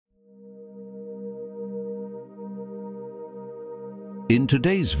In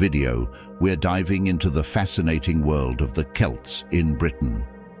today's video, we're diving into the fascinating world of the Celts in Britain.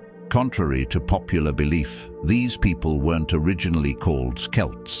 Contrary to popular belief, these people weren't originally called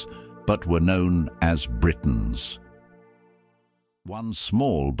Celts, but were known as Britons. One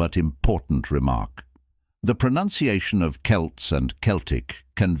small but important remark. The pronunciation of Celts and Celtic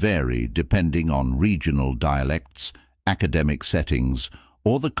can vary depending on regional dialects, academic settings,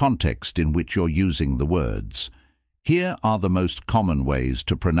 or the context in which you're using the words. Here are the most common ways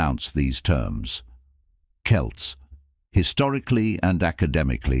to pronounce these terms. Celts. Historically and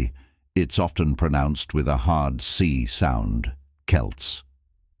academically, it's often pronounced with a hard C sound, Celts.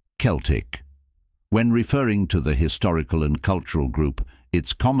 Celtic. When referring to the historical and cultural group,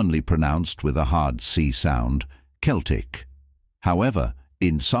 it's commonly pronounced with a hard C sound, Celtic. However,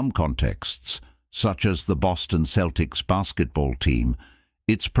 in some contexts, such as the Boston Celtics basketball team,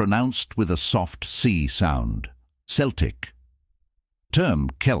 it's pronounced with a soft C sound, Celtic. The term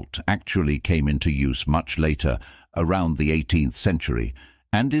Celt actually came into use much later, around the 18th century,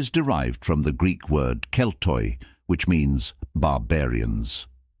 and is derived from the Greek word Keltoi, which means barbarians.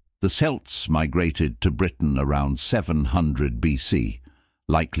 The Celts migrated to Britain around 700 BC,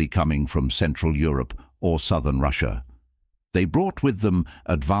 likely coming from Central Europe or southern Russia. They brought with them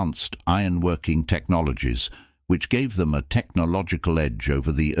advanced ironworking technologies, which gave them a technological edge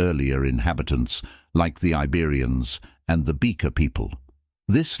over the earlier inhabitants, like the Iberians and the Beaker people.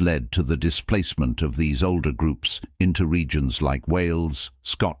 This led to the displacement of these older groups into regions like Wales,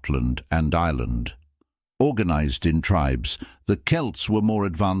 Scotland, and Ireland. Organized in tribes, the Celts were more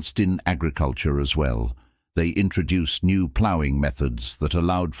advanced in agriculture as well. They introduced new ploughing methods that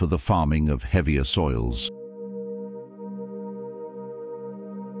allowed for the farming of heavier soils.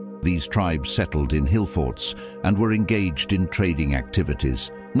 These tribes settled in hill forts and were engaged in trading activities,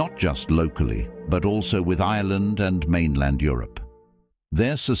 not just locally, but also with Ireland and mainland Europe.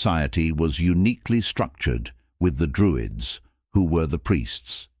 Their society was uniquely structured, with the Druids, who were the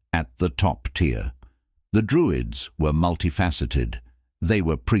priests, at the top tier. The Druids were multifaceted. They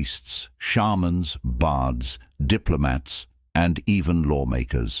were priests, shamans, bards, diplomats, and even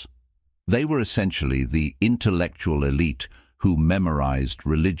lawmakers. They were essentially the intellectual elite who memorized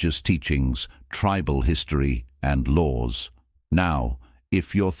religious teachings, tribal history, and laws. Now,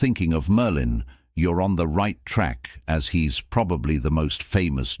 if you're thinking of Merlin, you're on the right track, as he's probably the most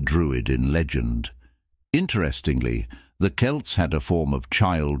famous druid in legend. Interestingly, the Celts had a form of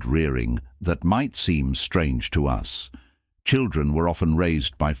child rearing that might seem strange to us. Children were often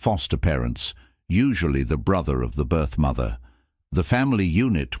raised by foster parents, usually the brother of the birth mother. The family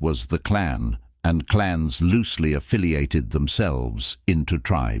unit was the clan, and clans loosely affiliated themselves into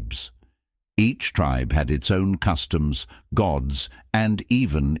tribes. Each tribe had its own customs, gods, and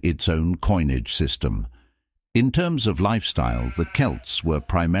even its own coinage system. In terms of lifestyle, the Celts were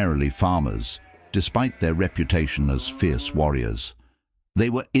primarily farmers, despite their reputation as fierce warriors. They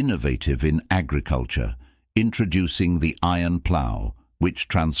were innovative in agriculture, introducing the iron plough, which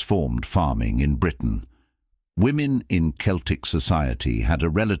transformed farming in Britain. Women in Celtic society had a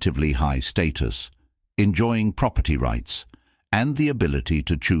relatively high status, enjoying property rights and the ability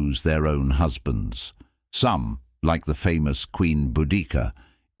to choose their own husbands. Some, like the famous Queen Boudica,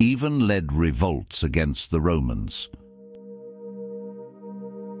 even led revolts against the Romans.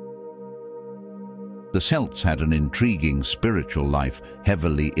 The Celts had an intriguing spiritual life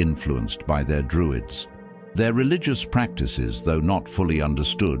heavily influenced by their Druids. Their religious practices, though not fully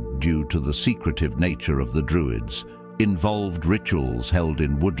understood due to the secretive nature of the Druids, involved rituals held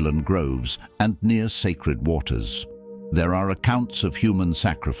in woodland groves and near sacred waters. There are accounts of human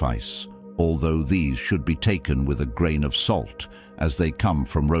sacrifice, although these should be taken with a grain of salt, as they come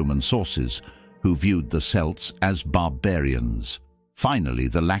from Roman sources, who viewed the Celts as barbarians. Finally,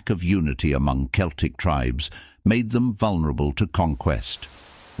 the lack of unity among Celtic tribes made them vulnerable to conquest.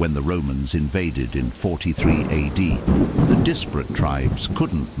 When the Romans invaded in 43 AD, the disparate tribes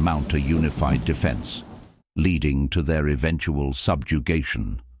couldn't mount a unified defense, leading to their eventual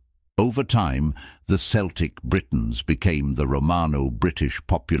subjugation. Over time, the Celtic Britons became the Romano-British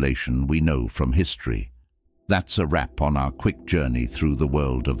population we know from history. That's a wrap on our quick journey through the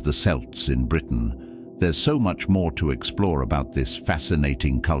world of the Celts in Britain. There's so much more to explore about this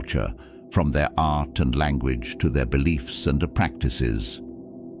fascinating culture, from their art and language to their beliefs and practices.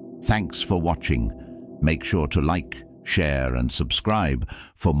 Thanks for watching. Make sure to like, share and subscribe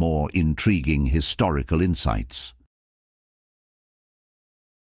for more intriguing historical insights.